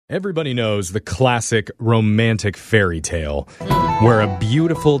Everybody knows the classic romantic fairy tale where a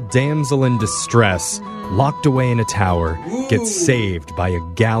beautiful damsel in distress, locked away in a tower, gets saved by a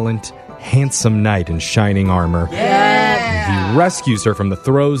gallant, handsome knight in shining armor. He rescues her from the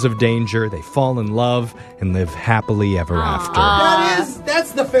throes of danger. They fall in love and live happily ever after.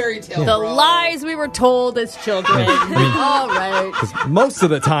 That's the fairy tale. The lies we were told as children. All right. 'Cause most of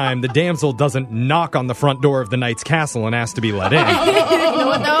the time, the damsel doesn't knock on the front door of the knight's castle and ask to be let in. You know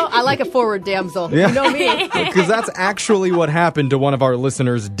what, though? I like a forward damsel. Yeah. You know me. Because that's actually what happened to one of our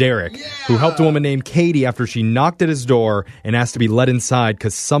listeners, Derek, who helped a woman named Katie after she knocked at his door and asked to be let inside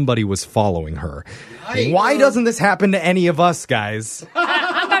because somebody was following her. Yikes. Why doesn't this happen to any of us, guys?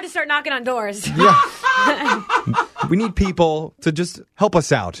 I'm about to start knocking on doors. Yeah. We need people to just help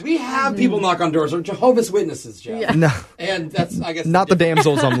us out. We have people knock on doors. Or Jehovah's Witnesses, Jeff. Yeah. No, And that's, I guess... not the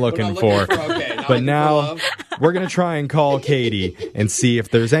damsels I'm We're looking not for. Okay, not But looking now for love. we're going to try and call Katie and see if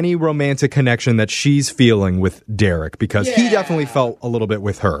there's any romantic connection that she's feeling with Derek, because he Yeah. definitely felt a little bit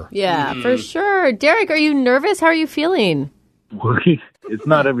with her. Yeah, for sure. Derek, are you nervous? How are you feeling? Well, it's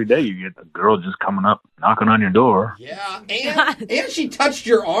not every day you get a girl just coming up, knocking on your door. Yeah, and she touched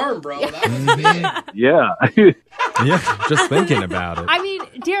your arm, bro. That was big. Yeah. Yeah, just thinking about it. I mean,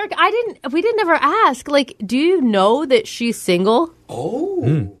 Derek, we didn't ever ask. Like, do you know that she's single?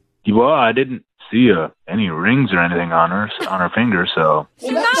 Oh. Well, I didn't see any rings or anything on her finger, so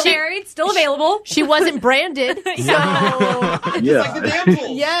She's not married, still available. She wasn't branded. So, yeah. Like the damsels.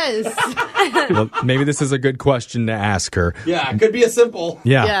 yes. Well, maybe this is a good question to ask her. Yeah, it could be a simple.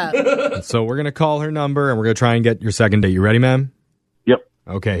 Yeah. Yeah. So we're going to call her number and we're going to try and get your second date. You ready, ma'am? Yep.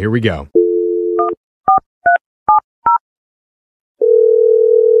 Okay, here we go.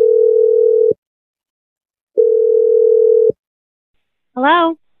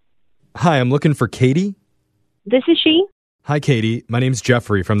 Hello, Hi, I'm looking for Katie. this is she. Hi, Katie. My name's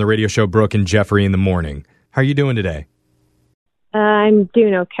Jeffrey from the radio show Brooke and Jeffrey in the Morning. How are you doing today? I'm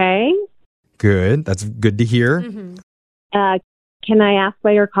doing okay. Good. That's good to hear. Can I ask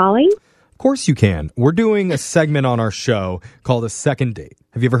why you're calling? Of course you can. We're doing a segment on our show called A Second Date.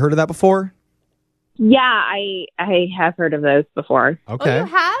 Have you ever heard of that before? Yeah, I have heard of those before. Okay. Oh, you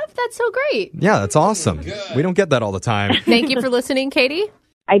have? That's so great. Yeah, that's awesome. Good. We don't get that all the time. Thank you for listening, Katie.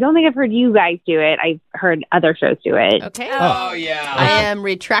 I don't think I've heard you guys do it. I've heard other shows do it. Okay. Oh, yeah. I am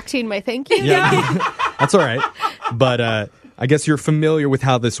retracting my thank you. Yeah. That's all right. But I guess you're familiar with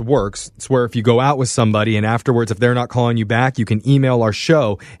how this works. It's where if you go out with somebody and afterwards, if they're not calling you back, you can email our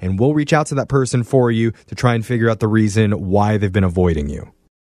show and we'll reach out to that person for you to try and figure out the reason why they've been avoiding you.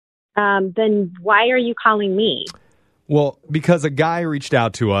 Then why are you calling me? Well, because a guy reached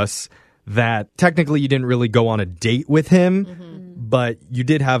out to us that technically you didn't really go on a date with him, but you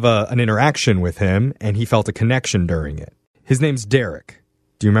did have an interaction with him and he felt a connection during it. His name's Derek.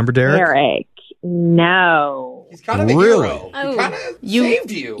 Do you remember Derek? Derek. No. He's kind of a Really? hero. Oh. He kind of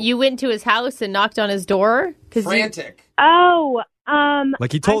saved you. You went to his house and knocked on his door? Frantic. Oh,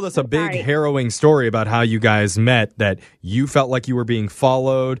 Like he told I'm us a so big sorry. harrowing story about how you guys met, that you felt like you were being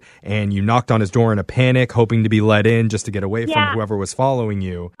followed and you knocked on his door in a panic, hoping to be let in just to get away from Yeah. whoever was following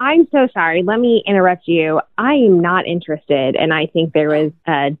you. I'm so sorry. Let me interrupt you. I am not interested, and I think there was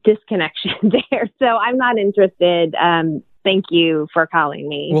a disconnection there. So I'm not interested. Thank you for calling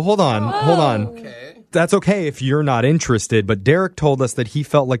me. Well, hold on. Okay. That's okay if you're not interested, but Derek told us that he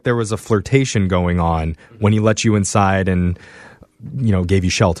felt like there was a flirtation going on when he let you inside and, gave you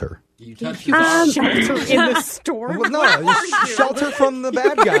shelter. You touched his arm. in the store? Well, no, shelter from the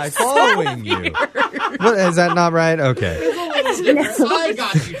bad guy following you. What, is that not right? Okay. I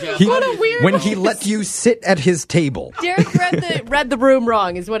got you, Jeff. When he let you sit at his table. Derek read the room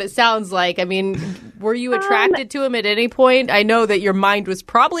wrong is what it sounds like. I mean, were you attracted to him at any point? I know that your mind was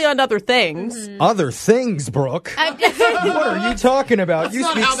probably on other things. Other things, Brooke. What are you talking about? You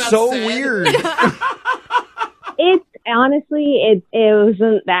not speak how that's so said. weird. It's honestly, it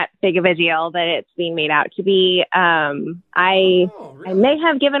wasn't that big of a deal that it's being made out to be. I may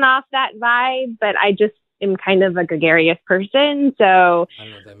have given off that vibe, but I just am kind of a gregarious person. So, I don't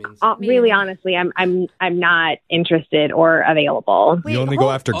know what that means. really, honestly, I'm not interested or available. You only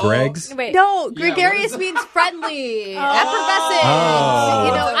go after Greg's? Wait. No, what gregarious is means friendly, Oh. effervescent,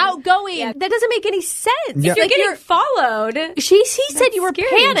 Oh. outgoing. Yeah. That doesn't make any sense. Yeah. If you're getting followed, He said you were scary.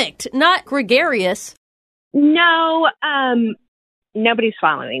 panicked, not gregarious. No, nobody's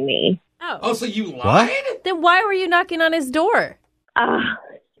following me. Oh, so you lied? Then why were you knocking on his door?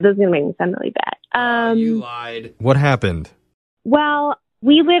 This is gonna make me sound really bad. You lied. What happened? Well,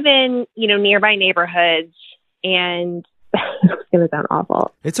 we live in, nearby neighborhoods, and it's going to sound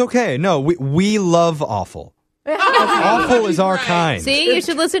awful. It's okay. No, we love awful. Awful is our kind. See, you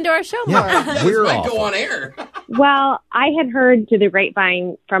should listen to our show more. Yeah, we're might awful. go on air. Well, I had heard through the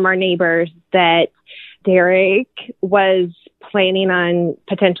grapevine from our neighbors that Derek was planning on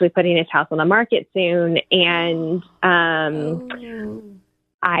potentially putting his house on the market soon. And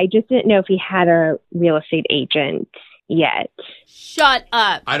I just didn't know if he had a real estate agent yet. Shut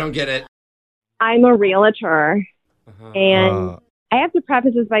up. I don't get it. I'm a realtor, and I have to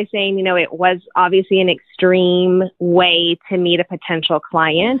preface this by saying, it was obviously an extreme way to meet a potential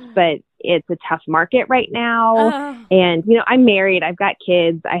client, but it's a tough market right now. And, I'm married. I've got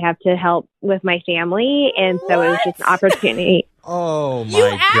kids. I have to help with my family. And so it was just an opportunity. Oh, my You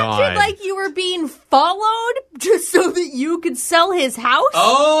God. acted like you were being followed just so that you could sell his house?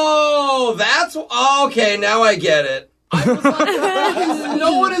 Oh, that's okay. Now I get it. I was like,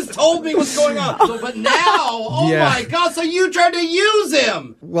 no one has told me what's going on. So, but now, Yeah. my God! So you tried to use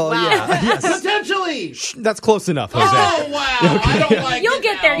him Well, yeah. Yes. potentially? That's close enough, Jose. Oh wow! I don't like. You'll it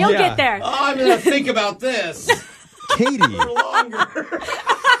get there. now. You'll Yeah. get there. Oh, I'm gonna think about this Katie. longer.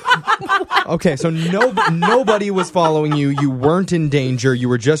 Okay, so nobody was following you. You weren't in danger. You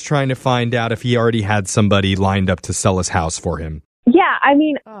were just trying to find out if he already had somebody lined up to sell his house for him. Yeah,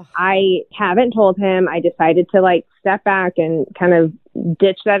 I haven't told him. I decided to step back and kind of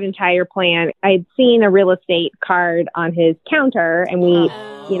ditch that entire plan. I'd seen a real estate card on his counter and we,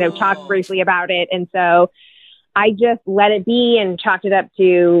 talked briefly about it. And so I just let it be and chalked it up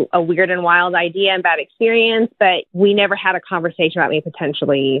to a weird and wild idea and bad experience, but we never had a conversation about me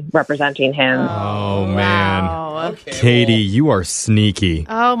potentially representing him. Oh, man. Wow. Okay, Katie, you are sneaky.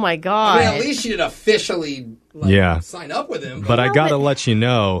 Oh, my God. at least you didn't officially sign up with him. But I gotta let you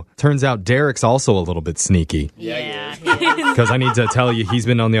know, turns out Derek's also a little bit sneaky. yeah. Because I need to tell you, he's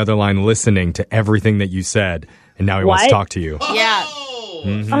been on the other line listening to everything that you said, and now he wants to What? talk to you. Yeah. Oh.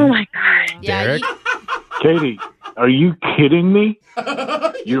 Oh my God. Yeah, Derek? Katie, are you kidding me?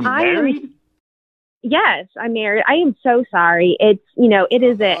 You're I am- married? Yes, I'm married. I am so sorry. It's, it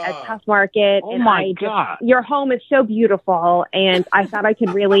is a tough market. Oh and my God. Your home is so beautiful. And I thought I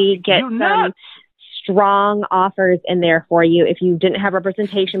could really get You're some nuts. strong offers in there for you if you didn't have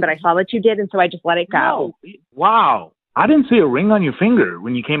representation, but I saw that you did. And so I just let it go. No. Wow. I didn't see a ring on your finger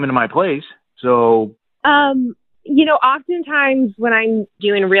when you came into my place. So, Oftentimes when I'm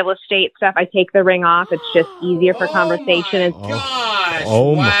doing real estate stuff, I take the ring off. It's just easier for conversation. Oh And my gosh!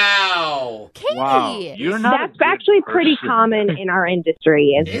 Oh my- Wow! Katie. wow. You're not a that's good actually pretty person. common in our industry.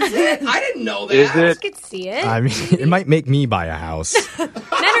 Is it? I didn't know that. Is I it? could see it. I mean, it might make me buy a house. Men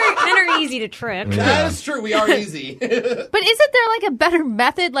are easy to trick. That is true. We are easy. But isn't there a better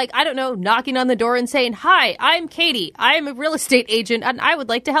method? I don't know, knocking on the door and saying, "Hi, I'm Katie. I'm a real estate agent and I would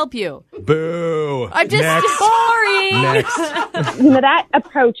like to help you." Boo. I'm just Next. boring. Next. That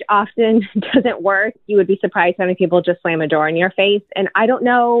approach often doesn't work. You would be surprised how many people just slam a door in your face. And I don't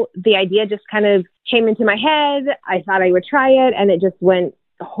know, the idea just kind of came into my head. I thought I would try it and it just went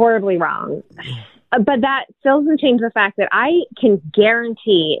horribly wrong. But that still doesn't change the fact that I can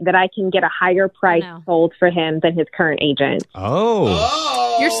guarantee that I can get a higher price know. sold for him than his current agent. Oh,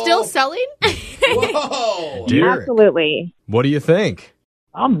 Oh, You're still selling? Whoa! Derek, Absolutely. what do you think?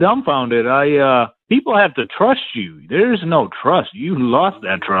 I'm dumbfounded. People have to trust you. There's no trust. You lost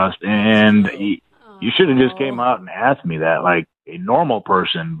that trust, and you should have just came out and asked me that like a normal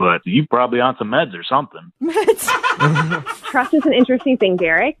person, but you probably on some meds or something. Trust is an interesting thing,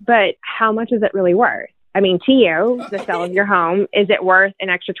 Derek, but how much is it really worth? I mean, to you, the sale of your home, is it worth an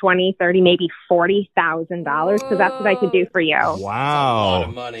extra $20,000, $30,000, maybe $40,000? Because that's what I could do for you. A lot of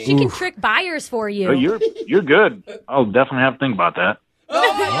Wow. money. She can trick buyers for you. But you're good. I'll definitely have to think about that.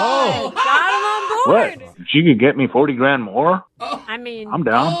 Oh, Got him on What? board. If she could get me $40,000 more, I mean, I'm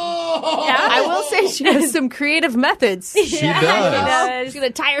down. I will say she has some creative methods. She does. She's going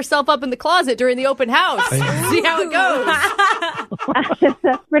to tie herself up in the closet during the open house. See how it goes.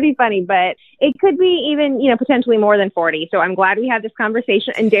 That's pretty funny, but it could be even, potentially more than 40. So I'm glad we had this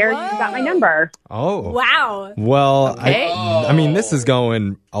conversation. And Derek, you got my number. Oh. wow. Well, Okay. I mean, this is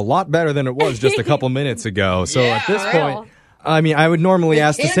going a lot better than it was just a couple minutes ago. So at this point, I mean, I would normally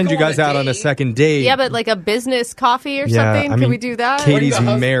ask to can't send you go on guys a out on a date. second date. Yeah, but a business coffee or Yeah, something? I Can mean, we do that? Katie's Bring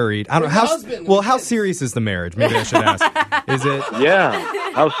the hus- married. I don't bring know the how. husband. Well, how serious is the marriage? Maybe I should ask. Is it? Yeah.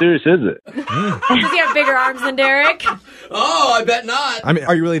 How serious is it? Does he have bigger arms than Derek? Oh, I bet not. I mean,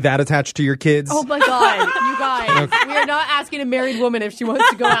 are you really that attached to your kids? Oh my God, you guys. We are not asking a married woman if she wants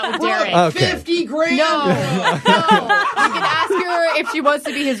to go out with Derek. Okay. 50 grand. No. You can ask her if she wants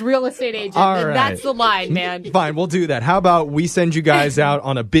to be his real estate agent. All and right. that's the line, man. Fine, we'll do that. How about we send you guys out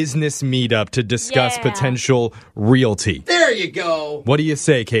on a business meetup to discuss Yeah. potential realty? There you go. What do you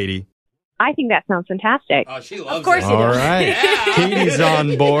say, Katie? I think that sounds fantastic. Oh, she loves Of course it. you do. All right. Yeah. Katie's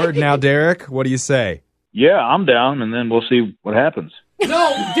on board. Now, Derek, what do you say? Yeah, I'm down, and then we'll see what happens.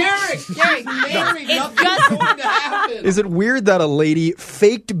 No, Derek! Derek, married. Nothing's going to happen. Is it weird that a lady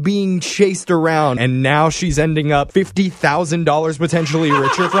faked being chased around and now she's ending up $50,000 potentially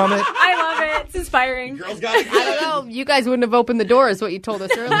richer from it? I love it. It's inspiring. Girls got it I don't know. You guys wouldn't have opened the door, is what you told us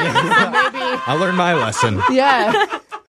earlier. So maybe, I learned my lesson. yeah.